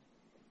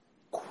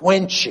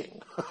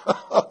quenching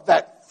of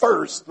that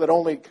thirst that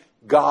only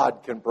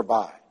God can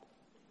provide?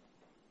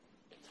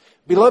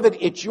 Beloved,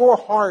 it's your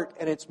heart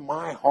and it's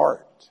my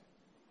heart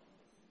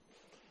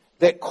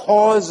that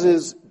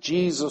causes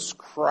Jesus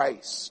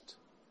Christ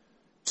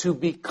to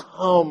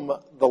become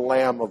the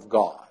Lamb of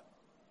God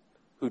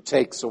who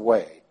takes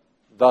away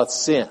the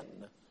sin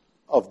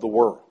of the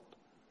world.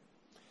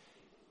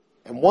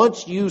 And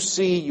once you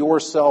see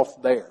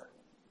yourself there,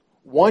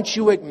 once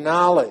you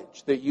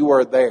acknowledge that you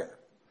are there,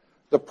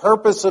 the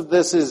purpose of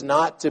this is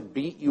not to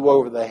beat you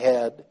over the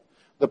head.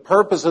 The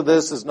purpose of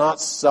this is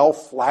not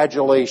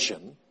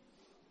self-flagellation.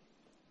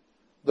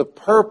 The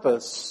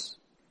purpose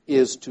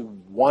is to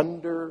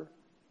wonder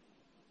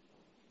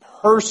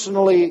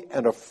personally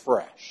and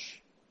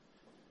afresh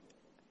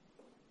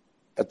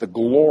at the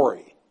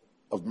glory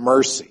of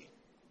mercy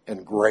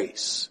and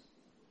grace.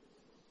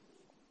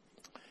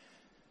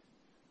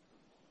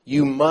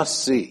 You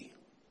must see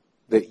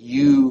that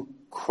you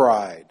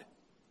cried,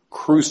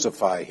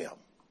 "Crucify him,"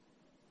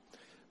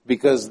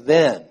 because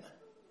then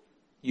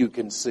you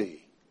can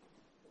see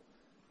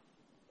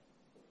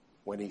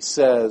when he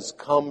says,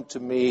 "Come to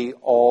me,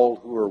 all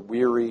who are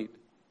wearied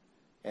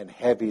and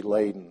heavy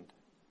laden,"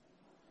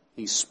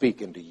 he's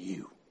speaking to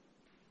you.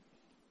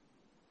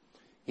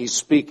 He's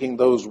speaking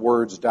those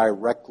words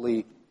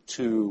directly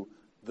to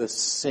the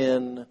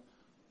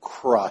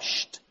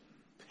sin-crushed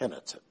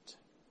penitent,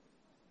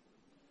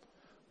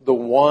 the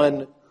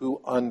one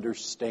who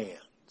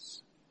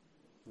understands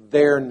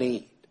their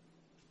need,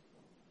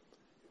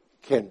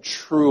 can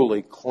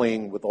truly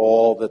cling with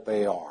all that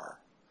they are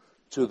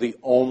to the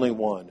only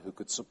one who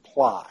could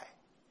supply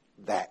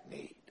that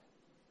need.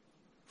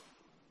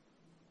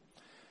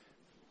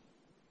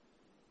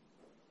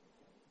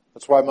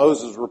 That's why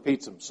Moses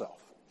repeats himself.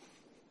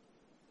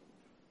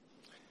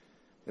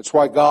 It's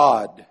why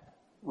God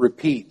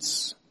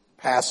repeats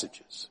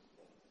passages.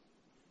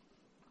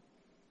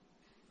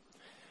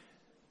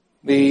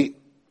 The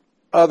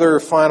other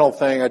final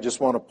thing I just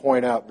want to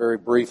point out very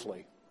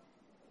briefly.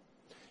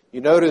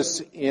 You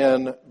notice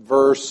in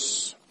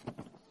verse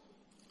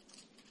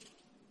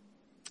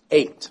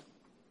 8,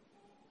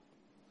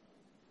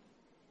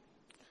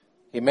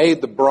 he made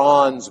the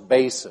bronze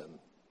basin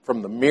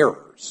from the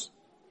mirrors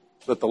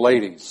that the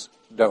ladies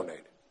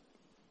donated.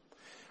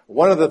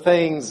 One of the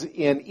things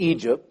in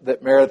Egypt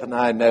that Meredith and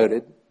I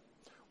noted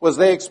was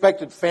they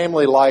expected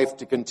family life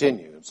to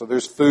continue. So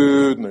there's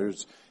food and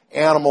there's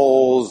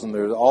animals and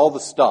there's all the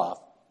stuff.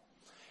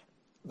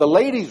 The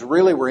ladies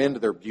really were into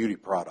their beauty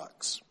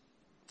products.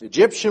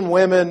 Egyptian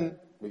women,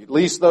 at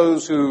least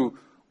those who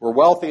were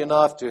wealthy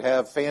enough to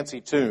have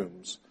fancy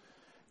tombs,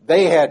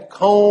 they had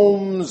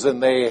combs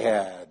and they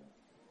had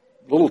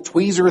little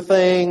tweezer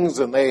things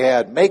and they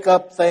had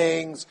makeup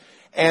things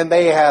and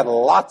they had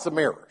lots of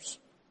mirrors.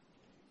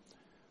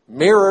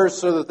 Mirrors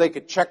so that they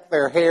could check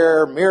their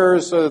hair,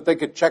 mirrors so that they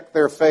could check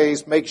their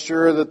face, make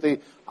sure that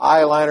the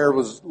eyeliner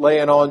was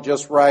laying on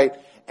just right.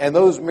 And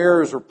those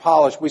mirrors were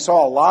polished. We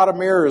saw a lot of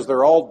mirrors.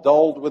 They're all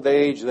dulled with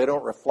age. They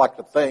don't reflect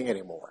a thing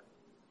anymore.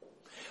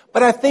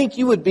 But I think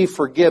you would be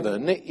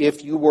forgiven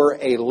if you were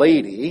a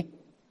lady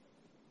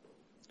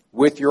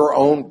with your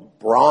own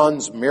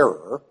bronze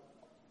mirror.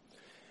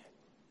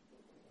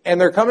 And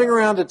they're coming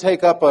around to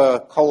take up a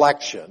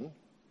collection.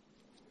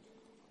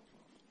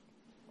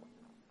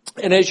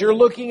 And as you're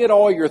looking at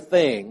all your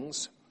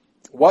things,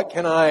 what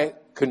can I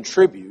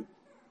contribute?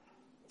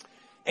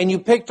 And you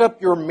picked up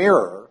your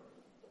mirror.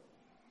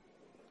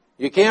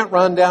 You can't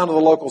run down to the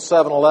local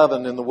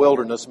 7-Eleven in the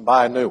wilderness and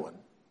buy a new one.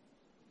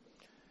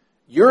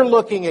 You're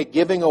looking at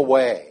giving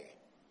away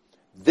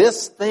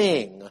this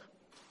thing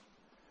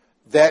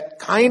that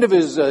kind of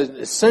is an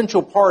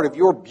essential part of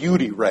your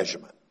beauty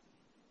regimen.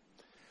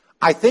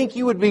 I think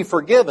you would be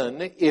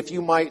forgiven if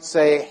you might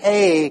say,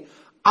 hey,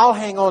 I'll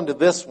hang on to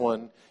this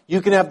one. You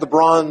can have the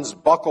bronze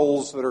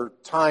buckles that are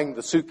tying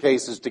the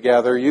suitcases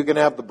together. You can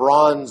have the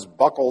bronze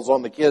buckles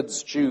on the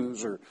kids'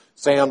 shoes or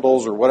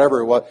sandals or whatever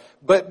it was.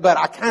 But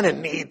I kind of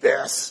need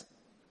this.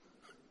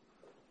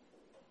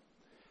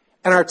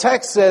 And our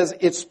text says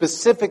it's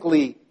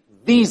specifically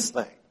these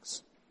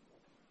things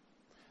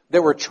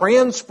that were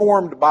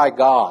transformed by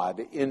God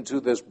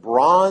into this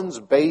bronze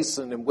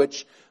basin in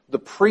which the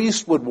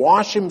priest would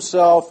wash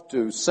himself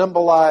to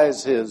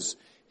symbolize his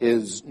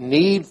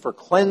need for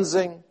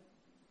cleansing.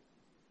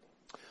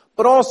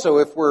 But also,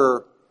 if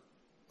we're,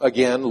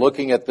 again,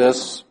 looking at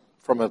this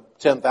from a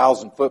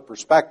 10,000-foot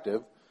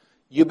perspective,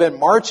 you've been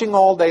marching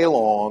all day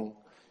long.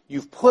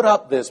 You've put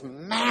up this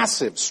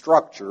massive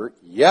structure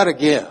yet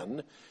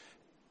again.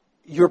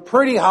 You're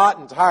pretty hot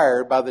and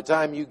tired by the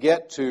time you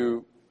get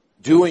to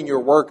doing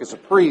your work as a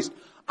priest.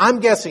 I'm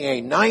guessing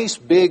a nice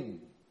big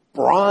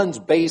bronze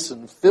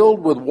basin filled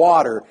with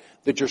water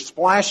that you're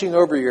splashing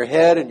over your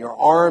head and your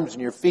arms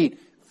and your feet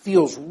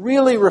feels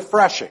really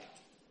refreshing.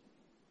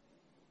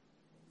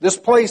 This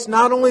place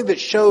not only that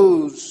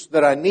shows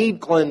that I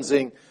need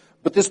cleansing,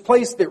 but this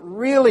place that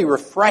really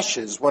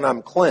refreshes when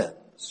I'm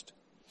cleansed,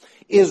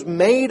 is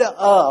made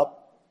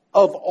up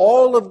of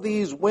all of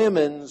these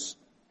women's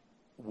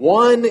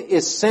one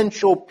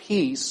essential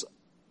piece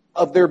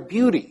of their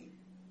beauty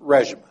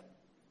regimen.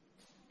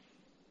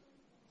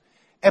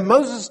 And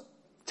Moses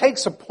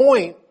takes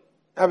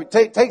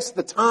takes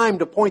the time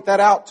to point that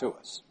out to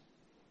us.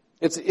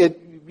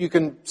 You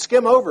can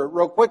skim over it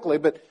real quickly,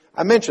 but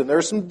I mentioned there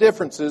are some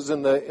differences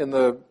in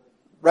the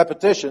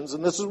repetitions,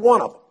 and this is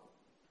one of them.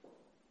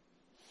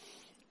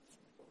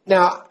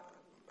 Now,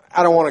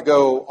 I don't want to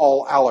go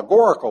all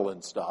allegorical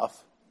and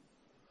stuff,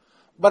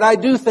 but I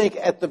do think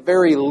at the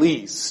very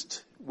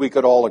least we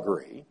could all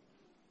agree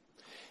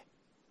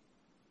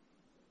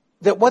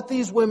that what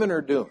these women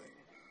are doing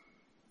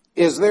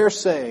is they're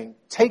saying,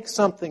 take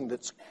something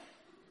that's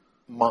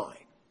mine.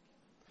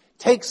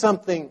 Take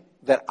something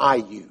that I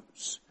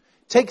use.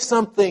 Take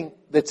something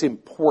that's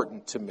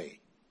important to me.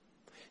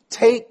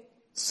 Take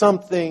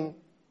something,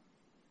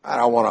 I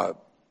don't want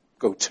to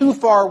go too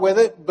far with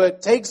it,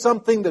 but take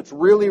something that's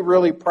really,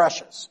 really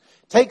precious.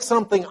 Take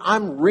something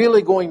I'm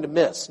really going to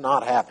miss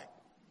not having.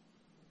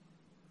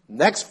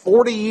 Next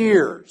 40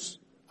 years,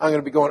 I'm going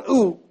to be going,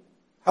 ooh,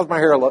 how's my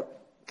hair look?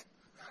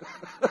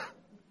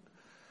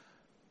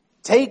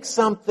 Take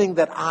something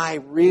that I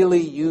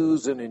really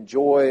use and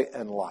enjoy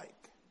and like,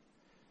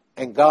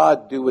 and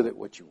God, do with it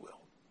what you will.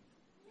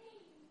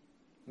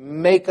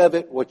 Make of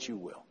it what you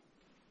will.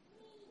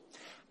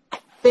 I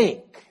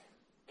think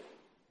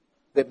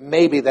that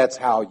maybe that's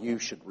how you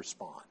should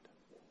respond.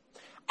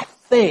 I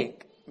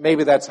think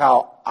maybe that's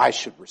how I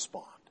should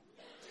respond.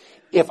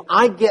 If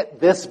I get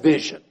this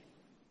vision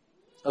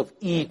of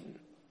Eden,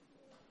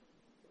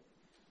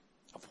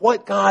 of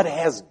what God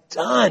has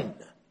done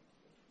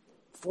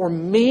for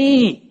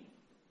me,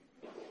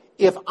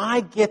 if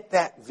I get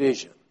that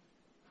vision,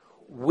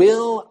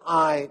 will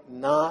I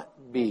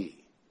not be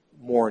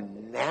more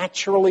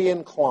naturally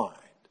inclined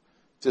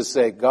to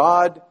say,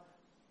 God,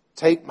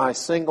 take my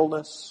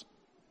singleness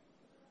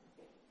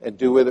and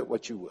do with it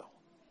what you will.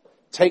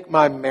 Take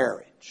my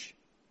marriage,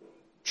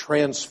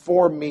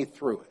 transform me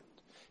through it.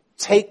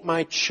 Take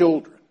my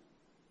children,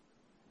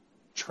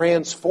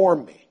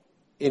 transform me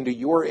into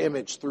your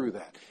image through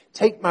that.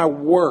 Take my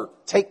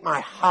work, take my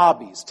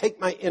hobbies, take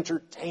my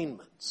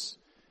entertainments,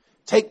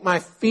 take my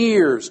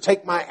fears,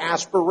 take my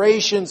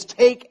aspirations,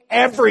 take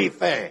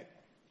everything.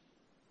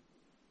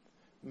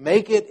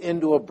 Make it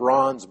into a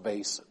bronze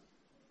basin,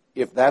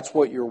 if that's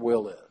what your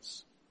will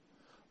is.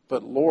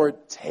 But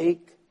Lord,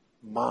 take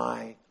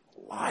my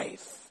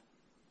life.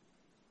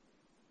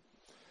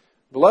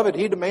 Beloved,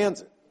 He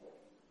demands it.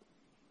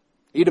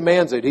 He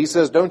demands it. He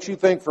says, don't you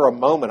think for a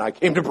moment I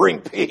came to bring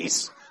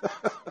peace.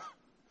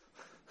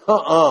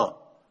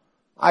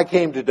 I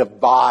came to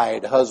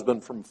divide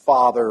husband from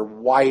father,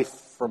 wife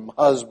from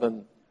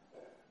husband,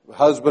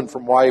 husband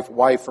from wife,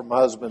 wife from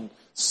husband,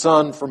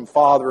 son from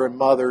father and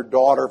mother,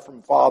 daughter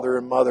from father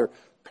and mother,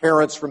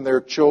 parents from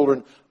their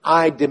children.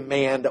 I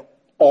demand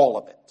all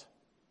of it.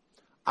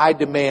 I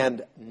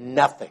demand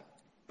nothing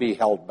be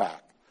held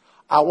back.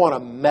 I want to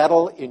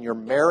meddle in your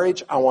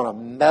marriage. I want to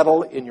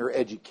meddle in your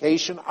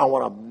education. I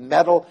want to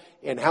meddle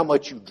in how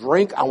much you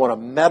drink. I want to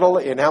meddle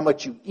in how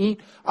much you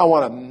eat. I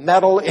want to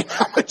meddle in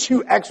how much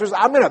you exercise.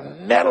 I'm going to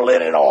meddle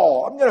in it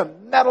all. I'm going to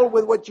meddle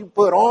with what you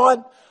put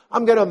on.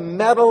 I'm going to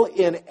meddle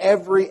in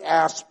every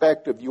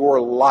aspect of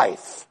your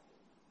life.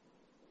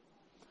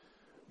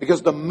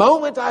 Because the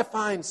moment I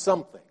find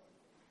something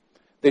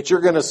that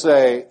you're going to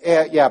say,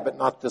 yeah, but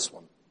not this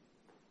one,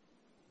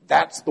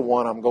 that's the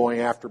one I'm going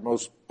after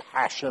most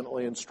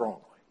passionately and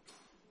strongly.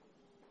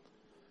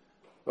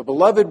 But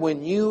beloved,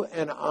 when you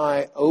and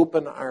I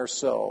open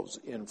ourselves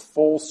in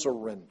full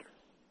surrender,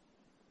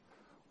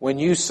 when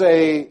you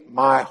say,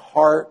 my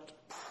heart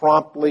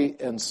promptly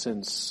and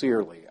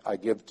sincerely I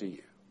give to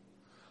you,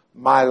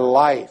 my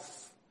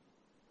life,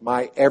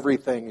 my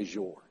everything is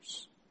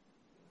yours,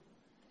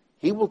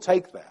 He will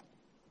take that,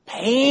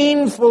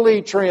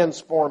 painfully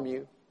transform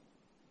you.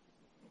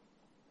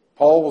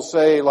 Paul will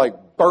say,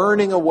 like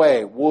burning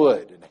away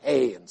wood and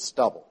hay and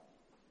stubble.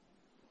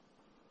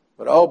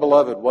 But oh,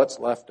 beloved, what's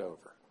left over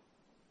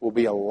will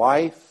be a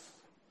life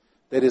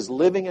that is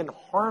living in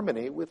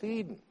harmony with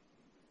Eden.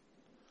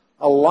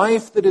 A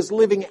life that is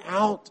living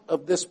out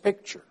of this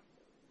picture.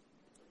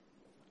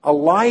 A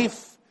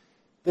life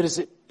that is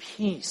at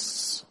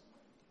peace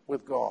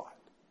with God.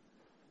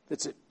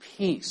 That's at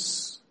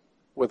peace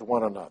with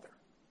one another.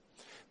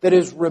 That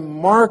is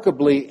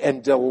remarkably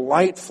and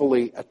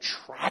delightfully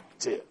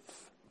attractive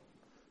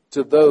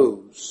to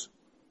those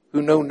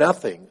who know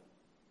nothing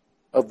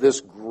of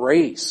this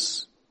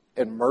grace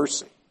and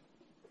mercy.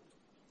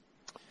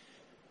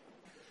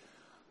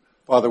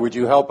 Father, would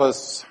you help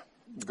us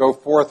go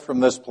forth from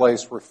this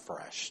place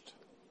refreshed,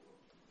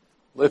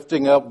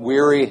 lifting up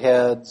weary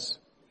heads,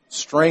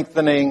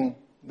 strengthening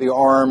the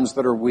arms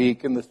that are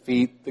weak and the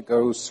feet that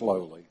go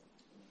slowly,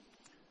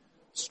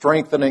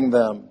 strengthening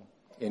them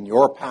in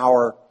your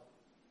power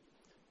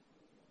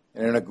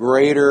and in a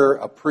greater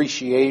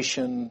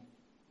appreciation,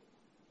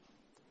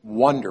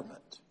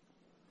 wonderment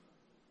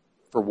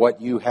for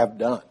what you have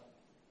done.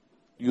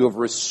 You have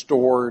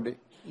restored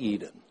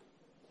Eden.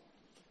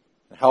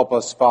 Help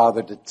us,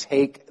 Father, to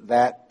take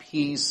that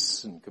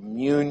peace and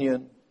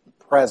communion and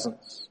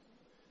presence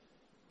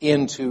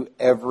into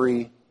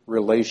every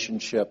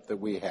relationship that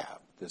we have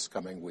this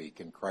coming week.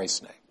 In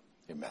Christ's name,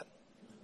 amen.